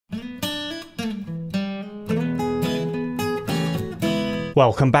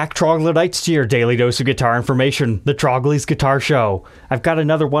Welcome back, Troglodytes, to your daily dose of guitar information, the Trogly's Guitar Show. I've got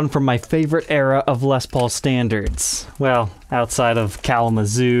another one from my favorite era of Les Paul standards. Well, outside of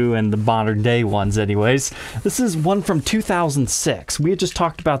Kalamazoo and the modern day ones anyways. This is one from 2006. We had just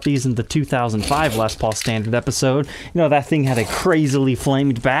talked about these in the 2005 Les Paul standard episode. You know, that thing had a crazily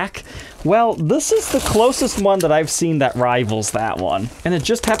flamed back. Well, this is the closest one that I've seen that rivals that one. And it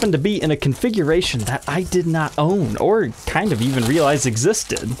just happened to be in a configuration that I did not own or kind of even realize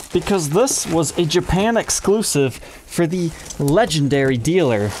existed. Because this was a Japan exclusive for the legendary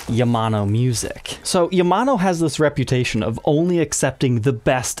dealer Yamano Music. So Yamano has this reputation of only accepting the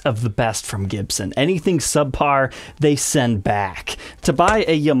best of the best from Gibson. Anything subpar, they send back. To buy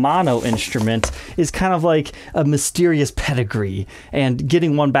a Yamano instrument is kind of like a mysterious pedigree, and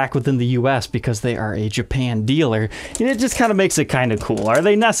getting one back within the US because they are a Japan dealer, and it just kind of makes it kind of cool. Are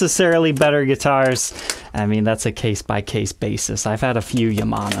they necessarily better guitars? I mean, that's a case-by-case basis. I've had a few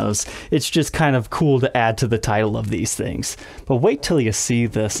Yamanos. It's just kind of cool to add to the title of these things. But wait till you see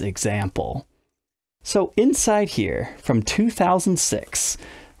this example. So inside here, from 2006,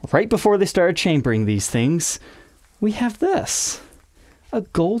 right before they started chambering these things, we have this. A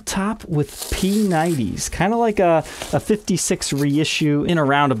Goldtop with P-90s, kind of like a 56 reissue in a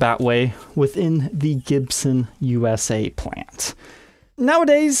roundabout way within the Gibson USA plant.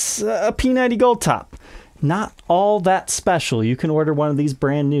 Nowadays, a P-90 Goldtop, not all that special. You can order one of these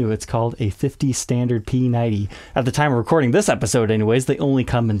brand new. It's called a 50 standard P-90. At the time of recording this episode anyways, they only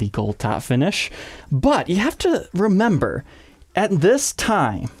come in the Goldtop finish. But you have to remember, at this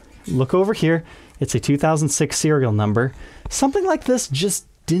time, look over here, it's a 2006 serial number. Something like this just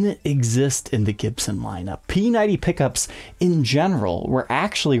didn't exist in the Gibson lineup. P-90 pickups in general were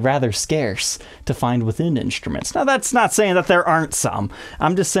actually rather scarce to find within instruments. Now that's not saying that there aren't some.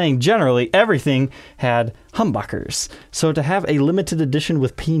 I'm just saying generally everything had humbuckers. So to have a limited edition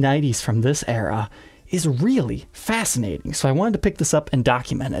with P-90s from this era is really fascinating. So I wanted to pick this up and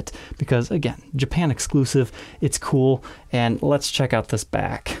document it because, again, Japan exclusive, it's cool, and let's check out this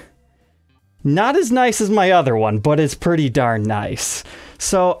back. Not as nice as my other one, but it's pretty darn nice.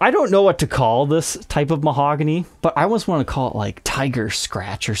 So I don't know what to call this type of mahogany, but I almost want to call it like tiger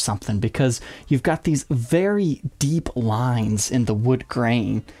scratch or something, because you've got these very deep lines in the wood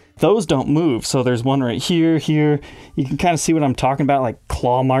grain. Those don't move, so there's one right here, here. You can kind of see what I'm talking about, like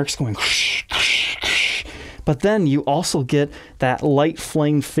claw marks going whoosh, whoosh, whoosh. But then you also get that light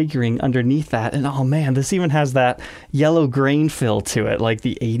flame figuring underneath that, and oh man, this even has that yellow grain fill to it, like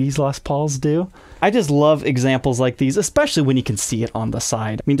the 80s Les Pauls do. I just love examples like these, especially when you can see it on the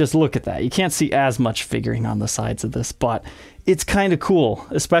side. I mean, just look at that. You can't see as much figuring on the sides of this, but it's kind of cool,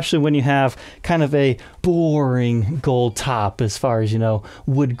 especially when you have kind of a boring gold top as far as, you know,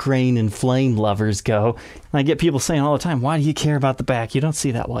 wood grain and flame lovers go. And I get people saying all the time, why do you care about the back? You don't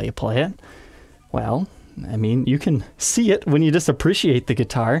see that while you play it. Well, I mean, you can see it when you just appreciate the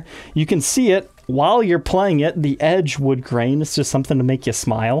guitar. You can see it while you're playing it. The edge wood grain is just something to make you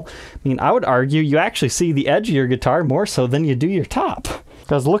smile. I mean, I would argue you actually see the edge of your guitar more so than you do your top.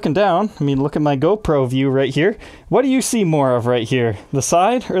 Because looking down, I mean, look at my GoPro view right here. What do you see more of right here? The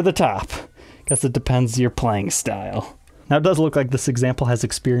side or the top? Guess it depends your playing style. Now, it does look like this example has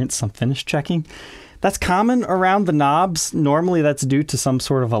experienced some finish checking. That's common around the knobs. Normally that's due to some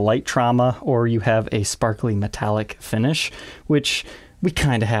sort of a light trauma, or you have a sparkly metallic finish, which we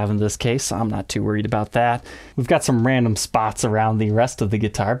kind of have in this case, so I'm not too worried about that. We've got some random spots around the rest of the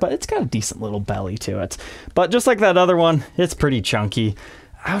guitar, but it's got a decent little belly to it. But just like that other one, it's pretty chunky.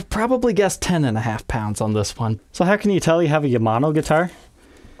 I would probably guess 10.5 pounds on this one. So how can you tell you have a Yamano guitar?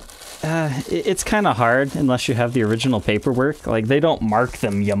 It's kind of hard unless you have the original paperwork. Like, they don't mark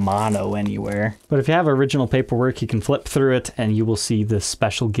them Yamano anywhere. But if you have original paperwork, you can flip through it and you will see this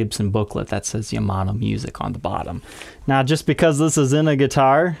special Gibson booklet that says Yamano Music on the bottom. Now, just because this is in a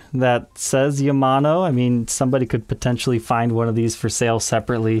guitar that says Yamano, I mean, somebody could potentially find one of these for sale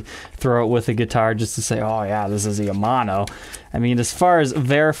separately, throw it with a guitar just to say, oh yeah, this is a Yamano. I mean, as far as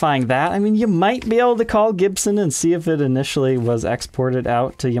verifying that, I mean, you might be able to call Gibson and see if it initially was exported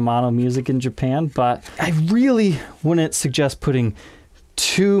out to Yamano Music in Japan, but I really wouldn't suggest putting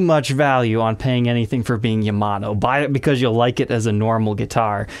too much value on paying anything for being Yamano. Buy it because you'll like it as a normal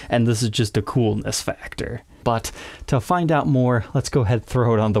guitar, and this is just a coolness factor. But to find out more, let's go ahead and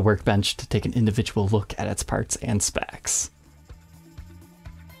throw it on the workbench to take an individual look at its parts and specs.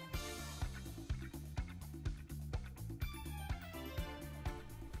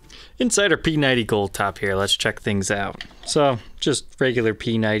 Inside our P-90 Goldtop here, let's check things out. So, just regular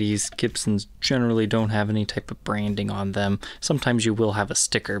P-90s. Gibsons generally don't have any type of branding on them. Sometimes you will have a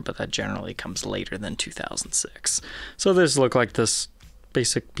sticker, but that generally comes later than 2006. So this look like this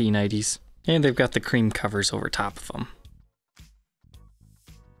basic P-90s. And they've got the cream covers over top of them.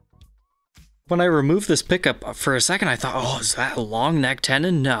 When I removed this pickup, for a second I thought, oh, is that a long neck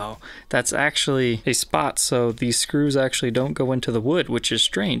tenon? No, that's actually a spot, so these screws actually don't go into the wood, which is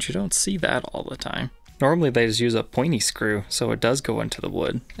strange. You don't see that all the time. Normally they just use a pointy screw, so it does go into the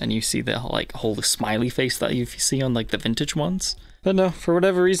wood, and you see the like whole smiley face that you see on like the vintage ones. But no, for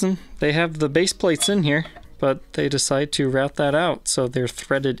whatever reason, they have the base plates in here, but they decide to route that out, so they're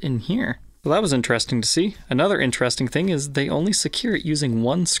threaded in here. Well, that was interesting to see. Another interesting thing is they only secure it using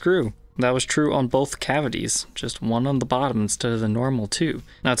one screw. That was true on both cavities, just one on the bottom instead of the normal two.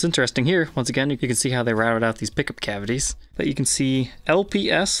 Now it's interesting here, once again, you can see how they routed out these pickup cavities. But you can see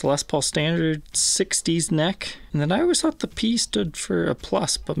LPS, Les Paul Standard 60s neck. And then I always thought the P stood for a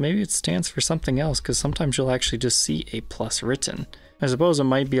plus, but maybe it stands for something else, because sometimes you'll actually just see a plus written. I suppose it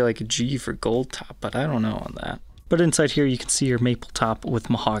might be like a G for Goldtop, but I don't know on that. But inside here you can see your maple top with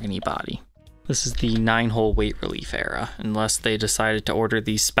mahogany body. This is the 9-hole weight relief era, unless they decided to order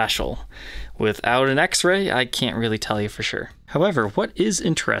these special. Without an x-ray, I can't really tell you for sure. However, what is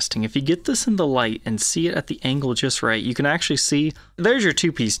interesting, if you get this in the light and see it at the angle just right, you can actually see, there's your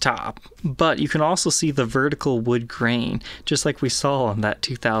two-piece top, but you can also see the vertical wood grain, just like we saw on that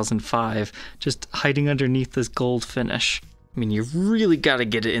 2005, just hiding underneath this gold finish. I mean, you really gotta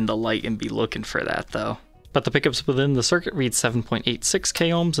get it in the light and be looking for that though. But the pickups within the circuit read 7.86 k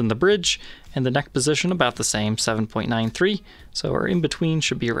ohms in the bridge, and the neck position about the same, 7.93, so our in-between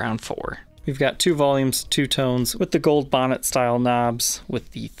should be around 4. We've got 2 volumes, 2 tones, with the gold bonnet style knobs,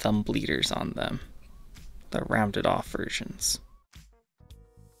 with the thumb bleeders on them. The rounded off versions.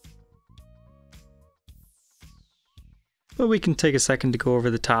 But we can take a second to go over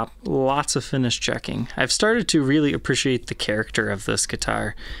the top. Lots of finish checking. I've started to really appreciate the character of this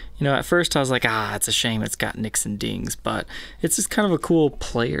guitar. You know, at first I was like, it's a shame it's got nicks and dings, but it's just kind of a cool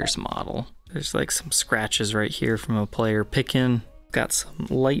player's model. There's like some scratches right here from a player picking. Got some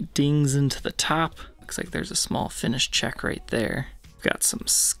light dings into the top. Looks like there's a small finish check right there. Got some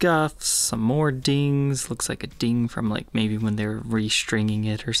scuffs, some more dings. Looks like a ding from like maybe when they were restringing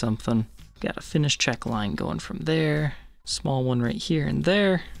it or something. Got a finish check line going from there. Small one right here and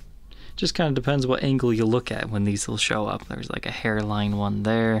there. Just kind of depends what angle you look at when these will show up. There's like a hairline one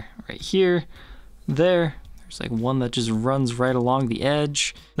there, right here, there. There's like one that just runs right along the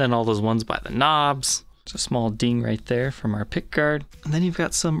edge. Then all those ones by the knobs. There's a small ding right there from our pick guard. And then you've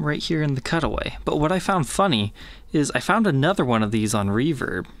got some right here in the cutaway. But what I found funny is I found another one of these on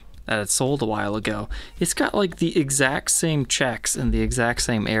Reverb that had sold a while ago. It's got like the exact same checks in the exact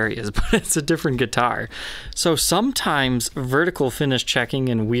same areas, but it's a different guitar. So sometimes vertical finish checking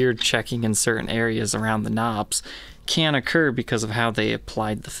and weird checking in certain areas around the knobs can occur because of how they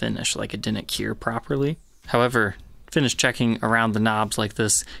applied the finish, like it didn't cure properly. However, finish checking around the knobs like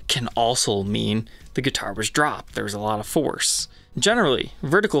this can also mean the guitar was dropped. There was a lot of force. Generally,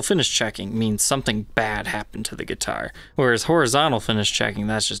 vertical finish checking means something bad happened to the guitar, whereas horizontal finish checking,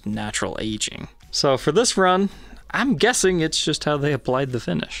 that's just natural aging. So for this run, I'm guessing it's just how they applied the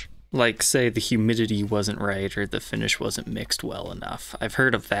finish. Like, say the humidity wasn't right or the finish wasn't mixed well enough. I've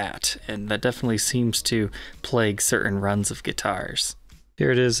heard of that, and that definitely seems to plague certain runs of guitars. Here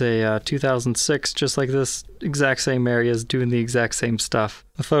it is, a 2006, just like this, exact same areas, doing the exact same stuff.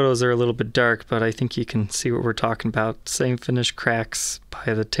 The photos are a little bit dark, but I think you can see what we're talking about. Same finish cracks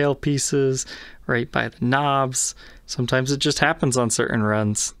by the tail pieces, right by the knobs. Sometimes it just happens on certain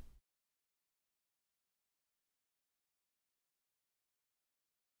runs.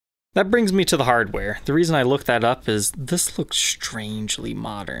 That brings me to the hardware. The reason I looked that up is this looks strangely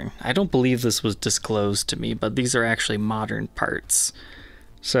modern. I don't believe this was disclosed to me, but these are actually modern parts.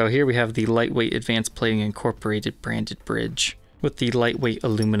 So here we have the lightweight advanced plating incorporated branded bridge with the lightweight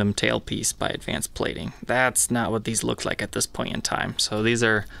aluminum tailpiece by Advanced Plating. That's not what these look like at this point in time. So these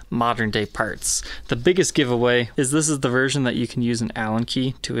are modern day parts. The biggest giveaway is this is the version that you can use an Allen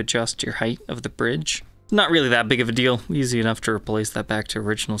key to adjust your height of the bridge. Not really that big of a deal. Easy enough to replace that back to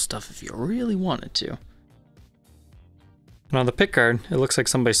original stuff if you really wanted to. And on the pickguard, it looks like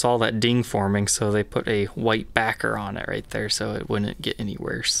somebody saw that ding forming, so they put a white backer on it right there so it wouldn't get any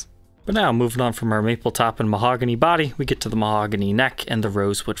worse. But now, moving on from our maple top and mahogany body, we get to the mahogany neck and the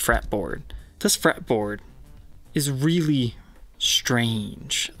rosewood fretboard. This fretboard is really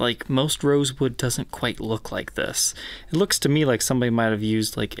strange. Like, most rosewood doesn't quite look like this. It looks to me like somebody might have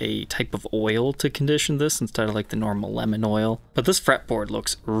used like a type of oil to condition this instead of like the normal lemon oil. But this fretboard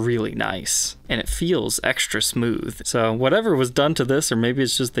looks really nice and it feels extra smooth. So whatever was done to this, or maybe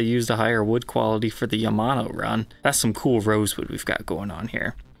it's just they used a higher wood quality for the Yamano run, that's some cool rosewood we've got going on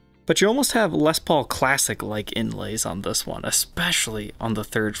here. But you almost have Les Paul Classic-like inlays on this one, especially on the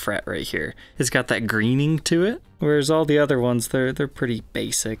 3rd fret right here. It's got that greening to it, whereas all the other ones, they're pretty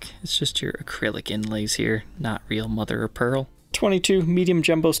basic. It's just your acrylic inlays here, not real mother of pearl. 22 medium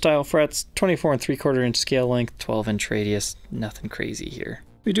jumbo style frets, 24 3/4 inch scale length, 12 inch radius, nothing crazy here.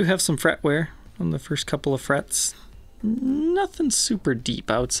 We do have some fret wear on the first couple of frets. Nothing super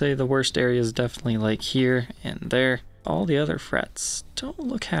deep. I would say the worst area is definitely like here and there. All the other frets don't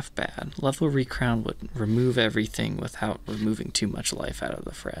look half bad. Level recrown would remove everything without removing too much life out of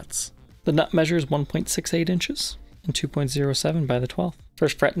the frets. The nut measure is 1.68 inches and 2.07 by the 12th.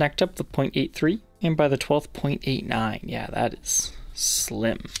 First fret necked up with 0.83 and by the 12th 0.89. Yeah, that is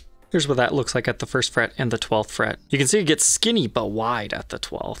slim. Here's what that looks like at the 1st fret and the 12th fret. You can see it gets skinny but wide at the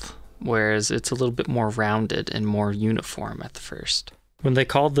 12th, whereas it's a little bit more rounded and more uniform at the 1st. When they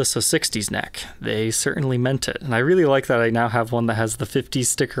called this a 60s neck, they certainly meant it. And I really like that I now have one that has the 50s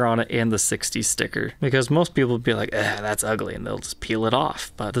sticker on it and the 60s sticker. Because most people would be like, that's ugly, and they'll just peel it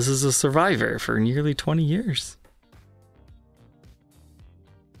off. But this is a survivor for nearly 20 years.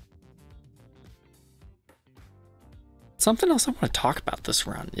 Something else I want to talk about this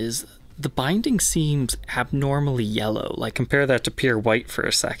run is the binding seems abnormally yellow. Like, compare that to pure white for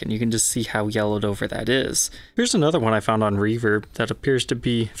a second. You can just see how yellowed over that is. Here's another one I found on Reverb that appears to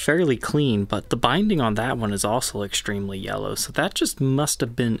be fairly clean, but the binding on that one is also extremely yellow, so that just must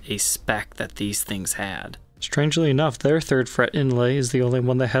have been a spec that these things had. Strangely enough, their 3rd fret inlay is the only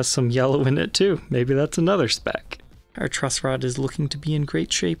one that has some yellow in it too. Maybe that's another spec. Our truss rod is looking to be in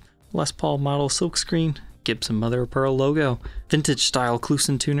great shape. Les Paul model silkscreen. Gibson mother of pearl logo, vintage style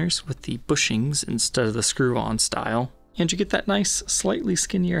Kluson tuners with the bushings instead of the screw-on style, and you get that nice, slightly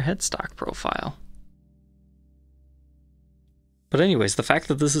skinnier headstock profile. But anyways, the fact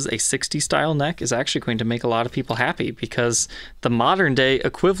that this is a 60s style neck is actually going to make a lot of people happy because the modern day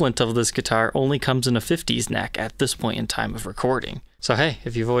equivalent of this guitar only comes in a 50s neck at this point in time of recording. So hey,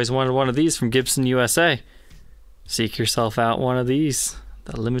 if you've always wanted one of these from Gibson USA, seek yourself out one of these.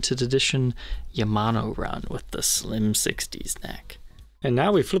 The limited edition Yamano run with the slim 60s neck. And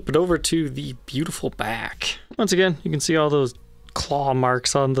now we flip it over to the beautiful back. Once again, you can see all those claw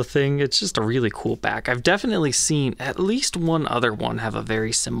marks on the thing. It's just a really cool back. I've definitely seen at least one other one have a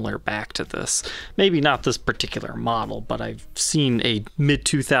very similar back to this. Maybe not this particular model, but I've seen a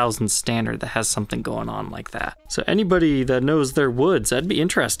mid-2000s standard that has something going on like that. So anybody that knows their woods, I'd be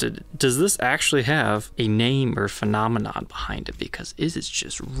interested. Does this actually have a name or phenomenon behind it? Because it is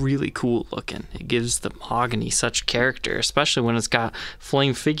just really cool looking. It gives the mahogany such character, especially when it's got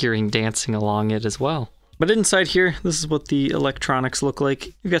flame figuring dancing along it as well. But inside here, this is what the electronics look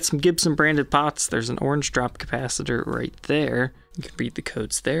like. You've got some Gibson branded pots. There's an orange drop capacitor right there. You can read the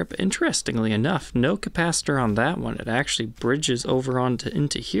codes there, but interestingly enough, no capacitor on that one. It actually bridges over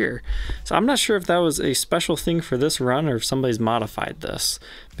into here. So I'm not sure if that was a special thing for this run or if somebody's modified this,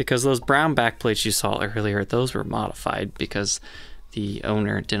 because those brown backplates you saw earlier, those were modified because the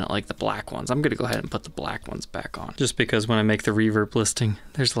owner didn't like the black ones. I'm going to go ahead and put the black ones back on, just because when I make the Reverb listing,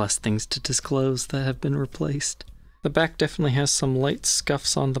 there's less things to disclose that have been replaced. The back definitely has some light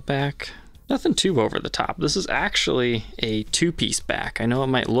scuffs on the back. Nothing too over the top. This is actually a 2-piece back. I know it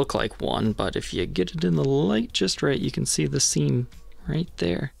might look like one, but if you get it in the light just right, you can see the seam right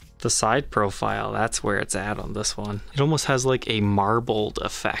there. The side profile, that's where it's at on this one. It almost has like a marbled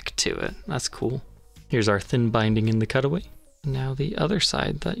effect to it. That's cool. Here's our thin binding in the cutaway. Now the other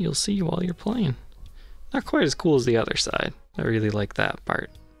side that you'll see while you're playing. Not quite as cool as the other side. I really like that part.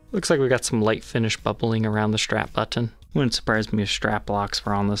 Looks like we got some light finish bubbling around the strap button. Wouldn't surprise me if strap locks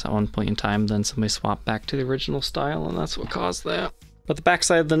were on this at one point in time, then somebody swapped back to the original style and that's what caused that. But the back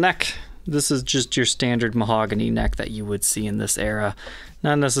side of the neck, this is just your standard mahogany neck that you would see in this era.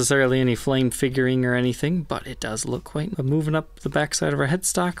 Not necessarily any flame figuring or anything, but it does look quite. Moving up the back side of our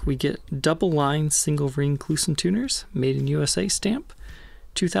headstock, we get double line single ring Kluson tuners, made in USA stamp.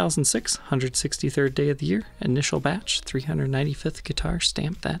 2006, 163rd day of the year, initial batch, 395th guitar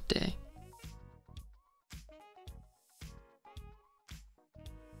stamped that day.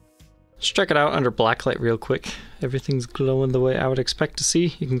 Let's check it out under Blacklight real quick. Everything's glowing the way I would expect to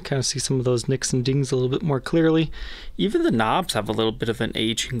see. You can kind of see some of those nicks and dings a little bit more clearly. Even the knobs have a little bit of an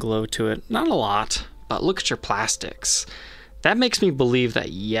aging glow to it. Not a lot, but look at your plastics. That makes me believe that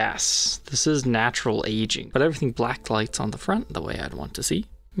yes, this is natural aging, but everything Blacklight's on the front the way I'd want to see.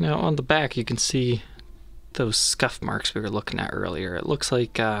 Now on the back you can see those scuff marks we were looking at earlier. It looks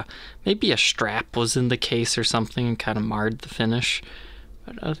like maybe a strap was in the case or something and kind of marred the finish.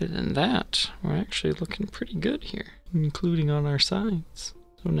 But other than that, we're actually looking pretty good here, including on our sides.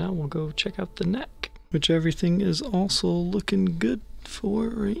 So now we'll go check out the neck, which everything is also looking good. 4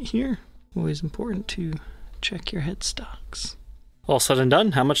 right here. Always important to check your headstocks. All said and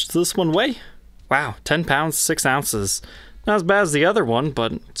done, how much does this one weigh? Wow, 10 pounds, 6 ounces. Not as bad as the other one,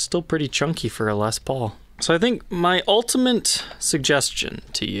 but still pretty chunky for a Les Paul. So I think my ultimate suggestion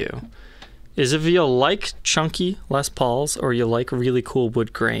to you is if you like chunky Les Pauls or you like really cool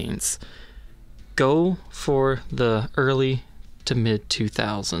wood grains, go for the early to mid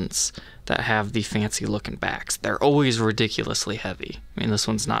 2000s that have the fancy looking backs. They're always ridiculously heavy. I mean, this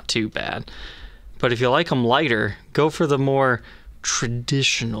one's not too bad. But if you like them lighter, go for the more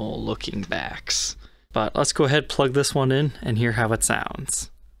traditional looking backs. But let's go ahead, plug this one in, and hear how it sounds.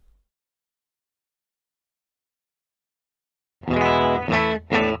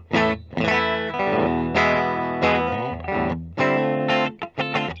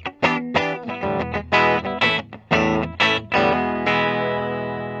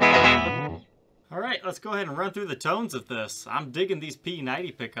 Alright, let's go ahead and run through the tones of this. I'm digging these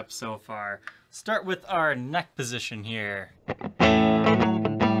P-90 pickups so far. Start with our neck position here.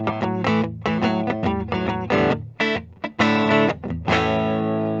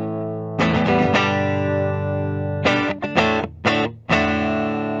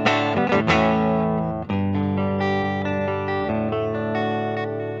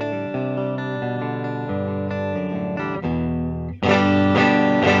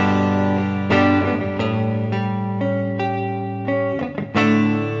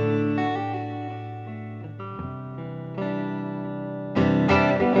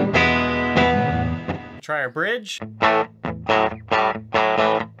 Try our bridge.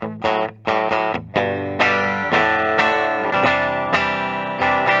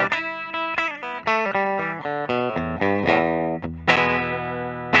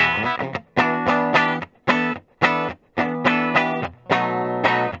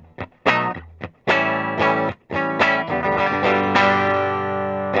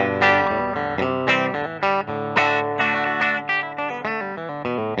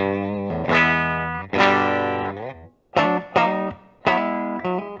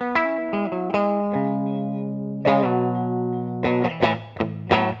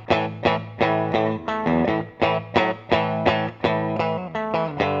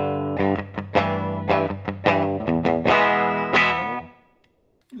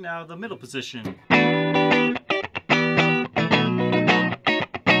 Now the middle position.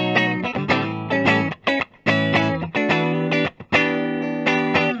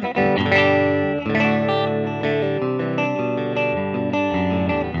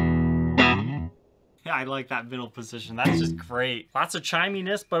 Yeah, I like that middle position. That's just great. Lots of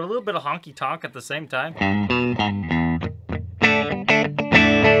chiminess, but a little bit of honky tonk at the same time.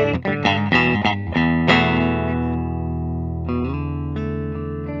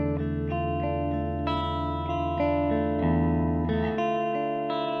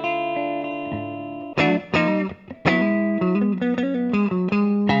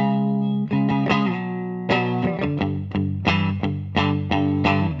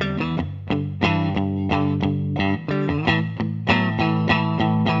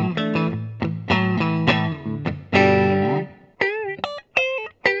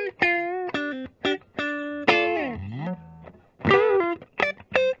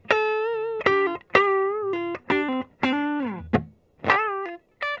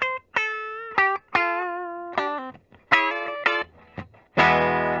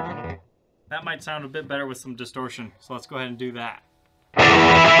 That might sound a bit better with some distortion, so let's go ahead and do that.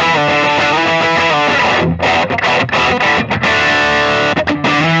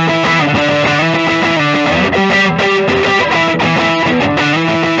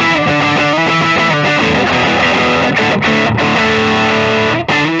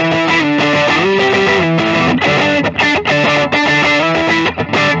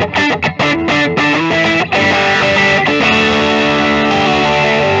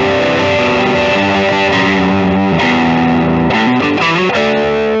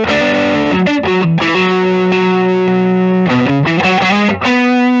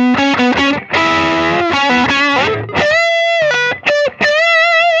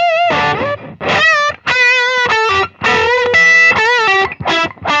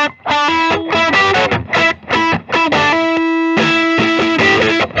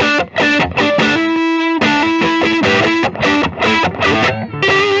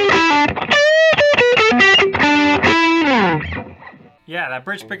 Yeah, that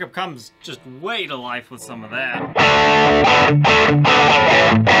bridge pickup comes just way to life with some of that.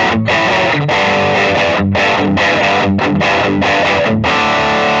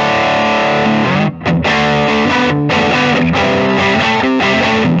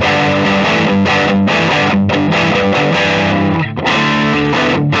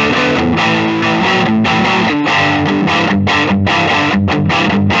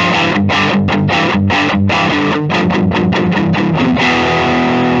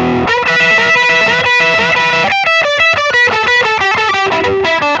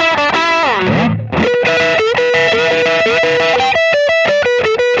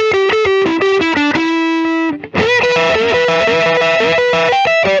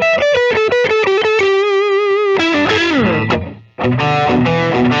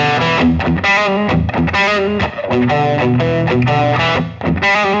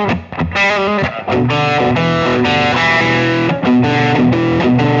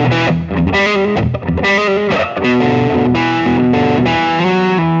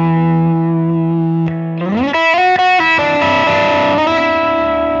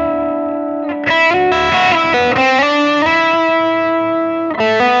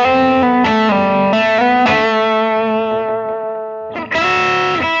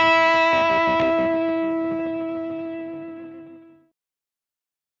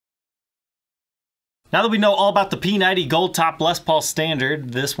 Now that we know all about the P-90 Goldtop Les Paul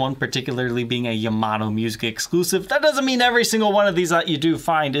Standard, this one particularly being a Yamano music exclusive, that doesn't mean every single one of these that you do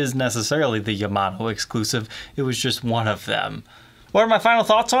find is necessarily the Yamano exclusive. It was just one of them. What are my final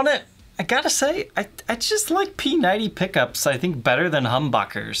thoughts on it? I gotta say, I just like P-90 pickups, I think, better than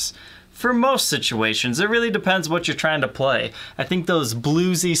humbuckers. For most situations, it really depends what you're trying to play. I think those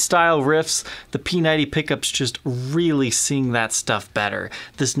bluesy style riffs, the P-90 pickups just really sing that stuff better.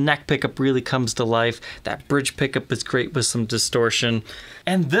 This neck pickup really comes to life. That bridge pickup is great with some distortion.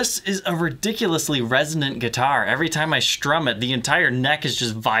 And this is a ridiculously resonant guitar. Every time I strum it, the entire neck is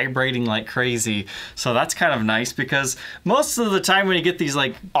just vibrating like crazy. So that's kind of nice because most of the time when you get these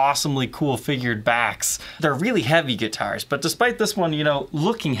like awesomely cool figured backs, they're really heavy guitars. But despite this one, you know,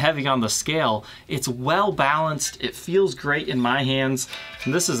 looking heavy on the scale, it's well balanced. It feels great in my hands.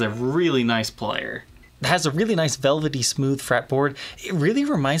 And this is a really nice player. It has a really nice velvety smooth fretboard. It really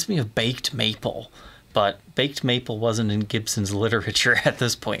reminds me of baked maple. But baked maple wasn't in Gibson's literature at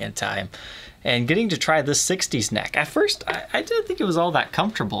this point in time. And getting to try this 60s neck, at first I didn't think it was all that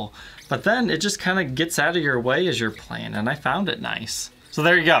comfortable, but then it just kind of gets out of your way as you're playing, and I found it nice. So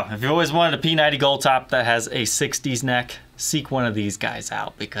there you go. If you always wanted a P-90 Goldtop that has a 60s neck, seek one of these guys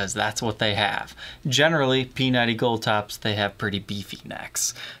out because that's what they have. Generally, P-90 Goldtops, they have pretty beefy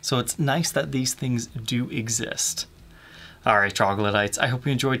necks. So it's nice that these things do exist. Alright, Troglodytes, I hope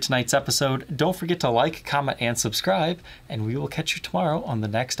you enjoyed tonight's episode. Don't forget to like, comment, and subscribe, and we will catch you tomorrow on the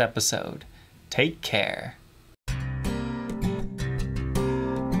next episode. Take care.